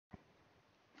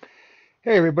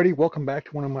Hey everybody, welcome back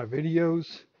to one of my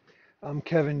videos. I'm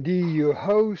Kevin D, your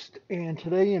host, and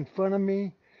today in front of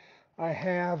me I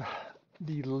have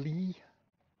the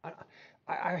I,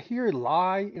 I hear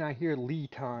Li and I hear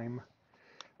LiTime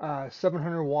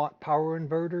 700 watt power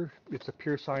inverter. It's a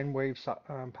pure sine wave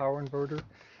power inverter.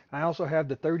 I also have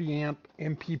the 30 amp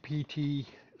MPPT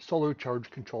solar charge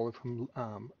controller from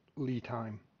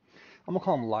LiTime. I'm gonna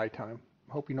call them LiTime.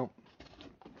 Hope you don't.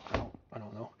 I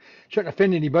don't know. Shouldn't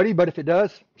offend anybody, but if it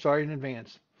does, sorry in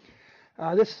advance.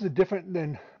 This is different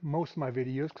than most of my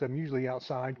videos because I'm usually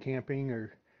outside camping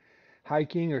or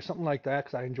hiking or something like that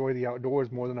because I enjoy the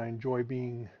outdoors more than I enjoy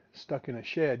being stuck in a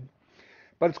shed.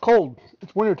 But it's cold.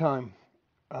 It's winter time.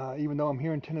 Even though I'm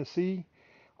here in Tennessee,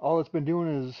 all it's been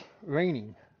doing is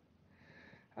raining.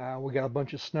 We got a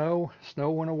bunch of snow.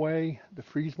 Snow went away. The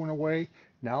freeze went away.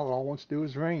 Now all it wants to do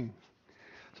is rain.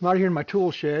 So I'm out here in my tool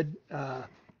shed.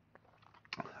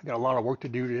 I got a lot of work to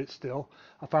do to it still.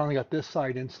 I finally got this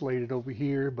side insulated over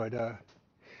here, but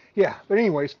yeah, but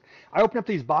anyways, I opened up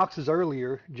these boxes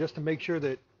earlier just to make sure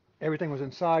that everything was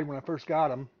inside when I first got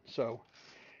them. So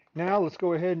now let's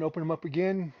go ahead and open them up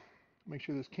again. Make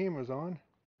sure this camera's on.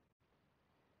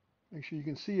 Make sure you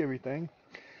can see everything.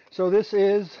 So this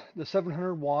is the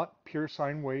 700 watt pure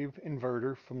sine wave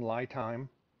inverter from LiTime,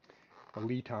 or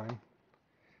LiTime.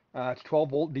 It's 12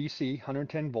 volt DC,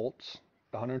 110 volts,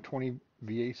 120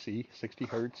 VAC, 60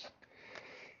 hertz.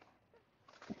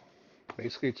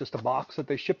 Basically, it's just a box that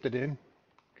they shipped it in.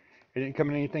 It didn't come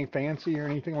in anything fancy or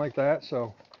anything like that.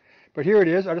 So, but here it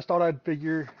is. I just thought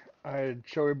I'd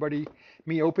show everybody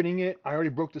me opening it. I already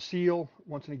broke the seal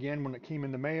once and again when it came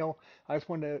in the mail. I just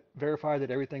wanted to verify that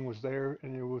everything was there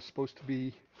and it was supposed to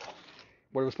be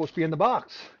what it was supposed to be in the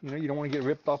box. You know, you don't want to get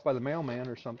ripped off by the mailman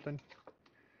or something.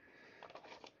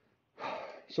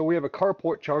 So we have a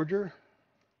carport charger.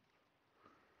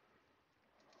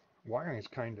 Wiring is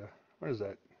kind of, what is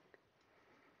that?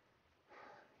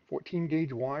 14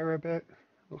 gauge wire, I bet.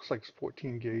 Looks like it's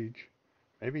 14 gauge.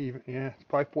 Maybe even, yeah, it's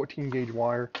probably 14 gauge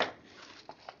wire.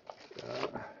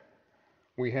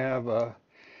 We have a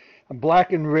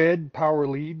black and red power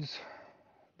leads.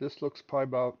 This looks probably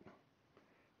about,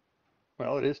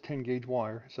 well, it is 10 gauge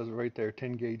wire. It says it right there,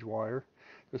 10 gauge wire.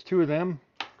 There's two of them,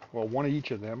 well, one of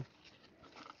each of them.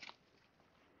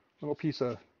 Little piece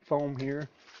of foam here.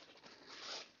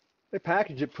 They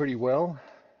package it pretty well.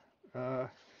 Uh,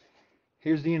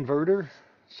 Here's the inverter,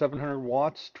 700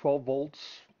 watts, 12 volts.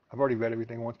 I've already read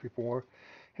everything once before.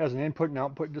 It has an input and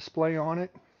output display on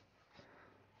it.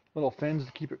 Little fins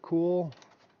to keep it cool.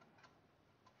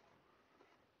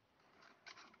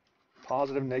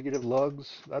 Positive, negative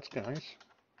lugs. That's nice.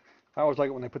 I always like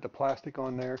it when they put the plastic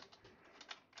on there.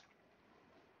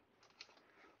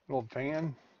 Little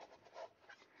fan.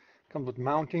 Comes with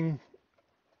mounting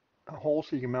a hole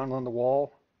so you can mount it on the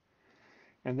wall.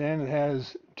 And then it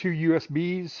has two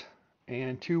USBs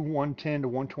and two 110 to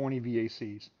 120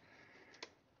 VACs.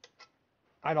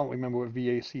 I don't remember what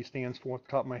VAC stands for off the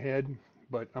top of my head,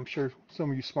 but I'm sure some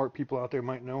of you smart people out there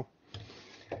might know.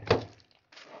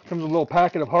 Comes with a little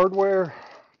packet of hardware,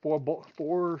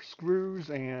 four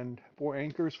screws and four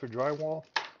anchors for drywall.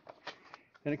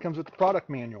 And it comes with the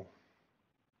product manual.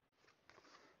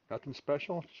 Nothing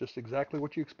special, it's just exactly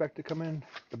what you expect to come in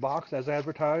the box as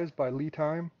advertised by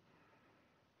LiTime.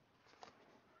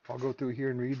 I'll go through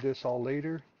here and read this all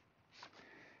later,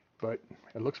 but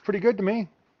it looks pretty good to me.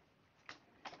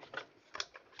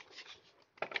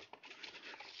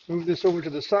 Move this over to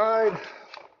the side.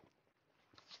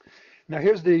 Now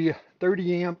here's the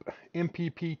 30 amp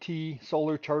MPPT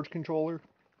solar charge controller.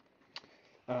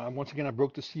 Once again, I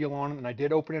broke the seal on it and I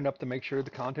did open it up to make sure the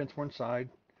contents were inside.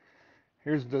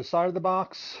 Here's the side of the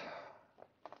box.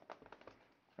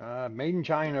 Made in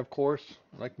China, of course,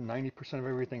 like 90% of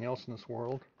everything else in this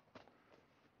world.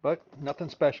 But nothing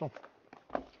special,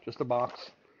 just a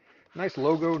box. Nice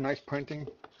logo, nice printing.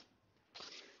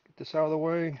 Get this out of the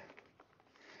way.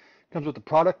 Comes with the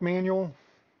product manual.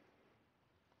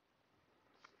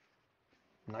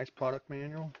 Nice product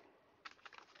manual.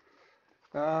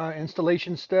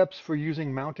 Installation steps for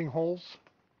using mounting holes.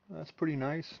 That's pretty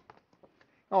nice.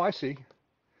 Oh, I see.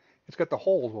 It's got the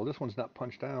holes. Well, this one's not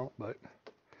punched out, but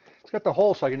it's got the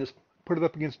hole so I can just put it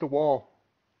up against the wall.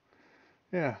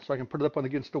 Yeah, so I can put it up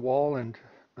against the wall and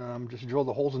just drill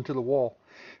the holes into the wall.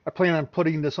 I plan on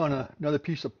putting this on another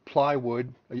piece of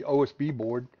plywood, a OSB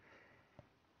board.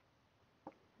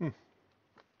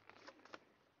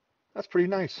 That's pretty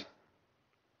nice.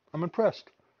 I'm impressed.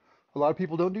 A lot of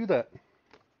people don't do that.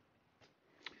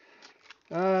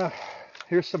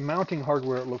 Here's some mounting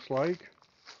hardware, it looks like.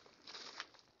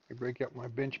 I break out my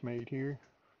Benchmade here.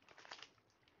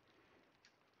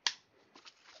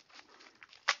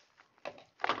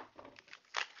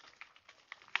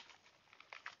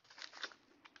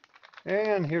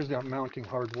 And here's the mounting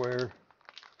hardware.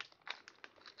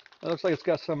 It looks like it's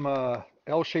got some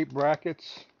L-shaped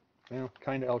brackets, you know,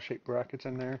 kind of L-shaped brackets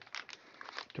in there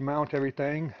to mount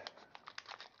everything.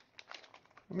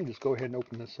 Let me just go ahead and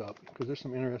open this up because there's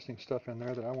some interesting stuff in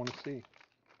there that I want to see.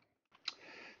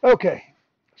 Okay,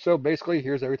 so basically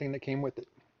here's everything that came with it.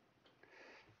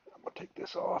 I'm going to take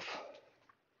this off.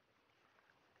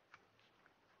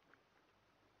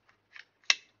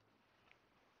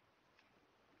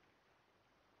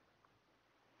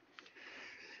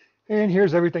 And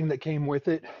here's everything that came with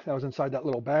it. That was inside that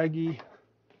little baggie.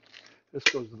 This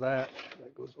goes to that.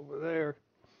 That goes over there.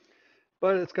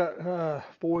 But it's got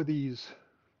 4 of these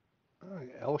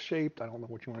L-shaped, I don't know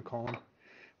what you want to call them,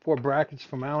 4 brackets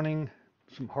for mounting,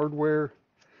 some hardware.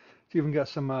 It's even got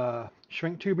some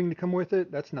shrink tubing to come with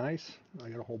it. That's nice. I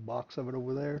got a whole box of it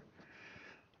over there.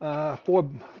 4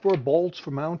 bolts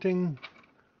for mounting,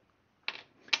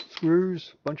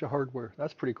 screws, bunch of hardware.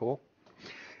 That's pretty cool.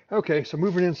 Okay, so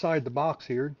moving inside the box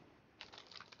here.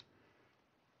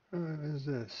 What is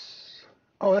this?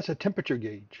 Oh, that's a temperature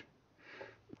gauge.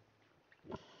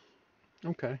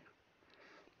 Okay.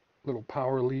 Little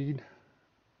power lead.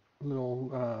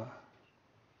 Little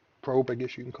probe, I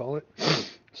guess you can call it.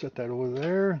 Set that over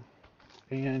there.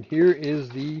 And here is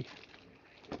the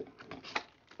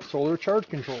solar charge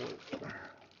controller.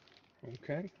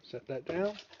 Okay, set that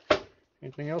down.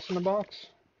 Anything else in the box?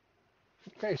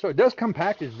 Okay, so it does come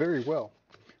packaged very well.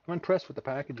 I'm impressed with the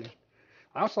packaging.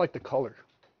 I also like the color.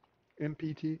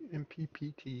 MPPT,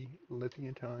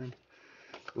 LiTime,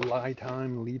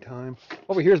 LiTime.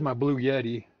 Over here's my Blue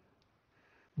Yeti.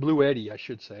 Blue Eddy, I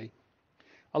should say.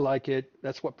 I like it.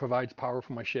 That's what provides power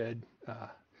for my shed. I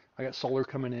got solar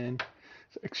coming in.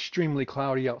 It's extremely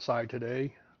cloudy outside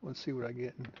today. Let's see what I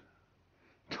get.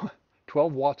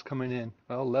 12 watts coming in.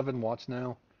 Well, 11 watts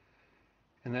now.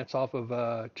 And that's off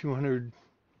of 200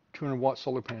 watt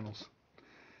solar panels.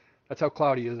 That's how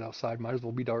cloudy it is outside. Might as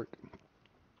well be dark.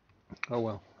 Oh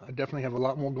well, I definitely have a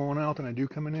lot more going out than I do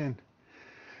coming in.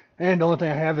 And the only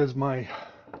thing I have is my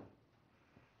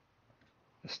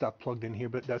stuff plugged in here,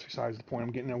 but that's besides the point.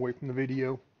 I'm getting away from the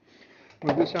video.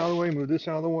 Move this out of the way, move this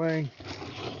out of the way.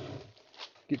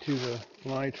 Get to the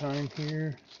LiTime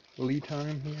here.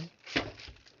 LiTime here.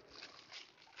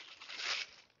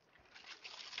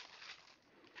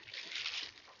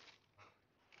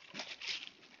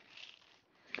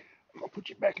 I'm gonna put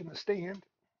you back in the stand.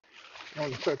 I'm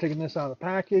gonna start taking this out of the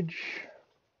package.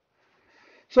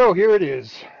 So here it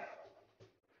is.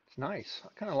 It's nice. I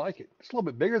kind of like it. It's a little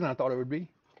bit bigger than I thought it would be.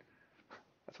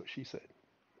 That's what she said.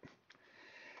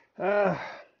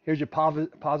 Here's your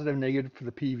positive, negative for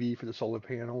the PV for the solar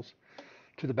panels,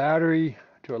 to the battery,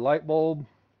 to a light bulb.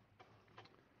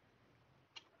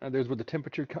 There's where the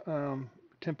temperature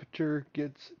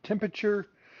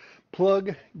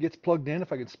plug gets plugged in.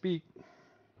 If I could speak,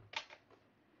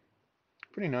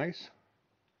 pretty nice.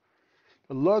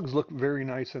 The lugs look very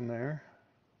nice in there.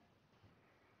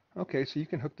 Okay, so you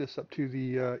can hook this up to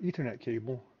the Ethernet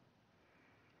cable.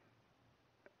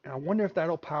 I wonder if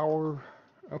that'll power.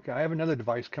 Okay, I have another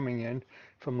device coming in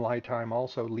from LiTime,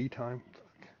 also LiTime.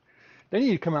 They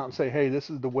need to come out and say, hey, this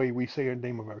is the way we say the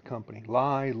name of our company.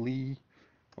 Li,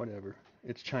 whatever.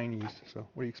 It's Chinese, so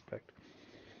what do you expect?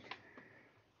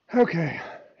 Okay,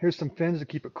 here's some fins to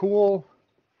keep it cool.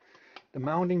 The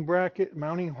mounting bracket,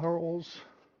 mounting holes.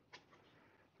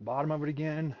 Bottom of it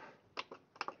again.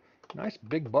 Nice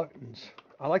big buttons.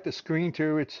 I like the screen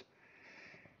too.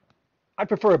 I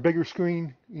prefer a bigger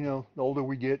screen. You know, the older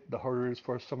we get, the harder it is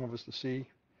for some of us to see.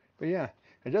 But yeah,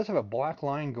 it does have a black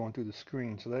line going through the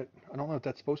screen, so that I don't know if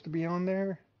that's supposed to be on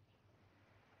there.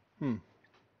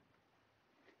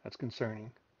 That's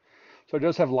concerning. So it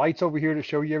does have lights over here to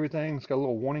show you everything. It's got a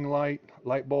little warning light,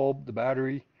 light bulb, the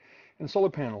battery, and solar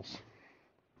panels.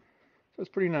 So it's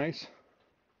pretty nice.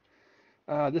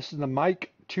 This is the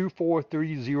Mike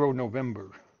 2430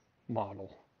 November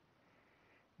model.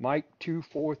 Mike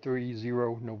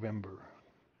 2430 November.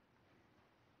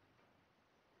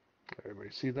 Everybody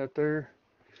see that there?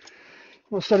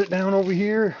 We'll set it down over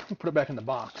here. We'll put it back in the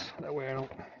box. That way I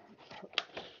don't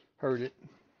hurt it.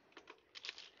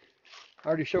 I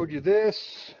already showed you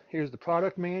this. Here's the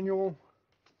product manual.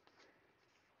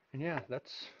 And yeah,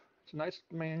 it's a nice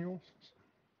manual.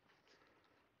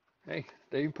 Hey,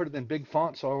 they even put it in big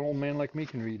font so an old man like me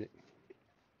can read it.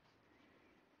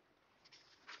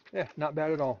 Yeah, not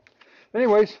bad at all.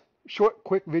 Anyways, short,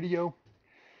 quick video.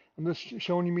 I'm just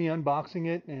showing you me unboxing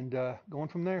it and going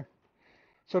from there.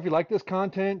 So if you like this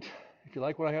content, if you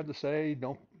like what I have to say,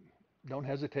 don't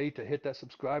hesitate to hit that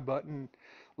subscribe button,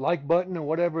 like button, or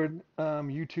whatever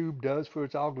YouTube does for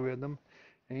its algorithm.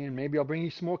 and maybe I'll bring you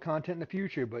some more content in the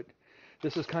future, but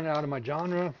this is kind of out of my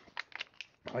genre.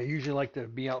 I usually like to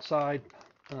be outside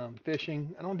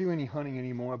fishing. I don't do any hunting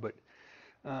anymore, but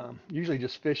usually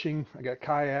just fishing. I got a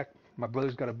kayak. My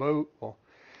brother's got a boat. Well,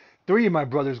 three of my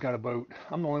brothers got a boat.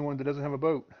 I'm the only one that doesn't have a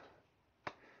boat.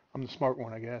 I'm the smart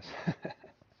one, I guess.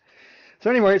 So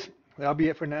anyways, that'll be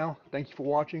it for now. Thank you for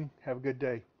watching. Have a good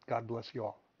day. God bless you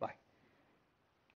all.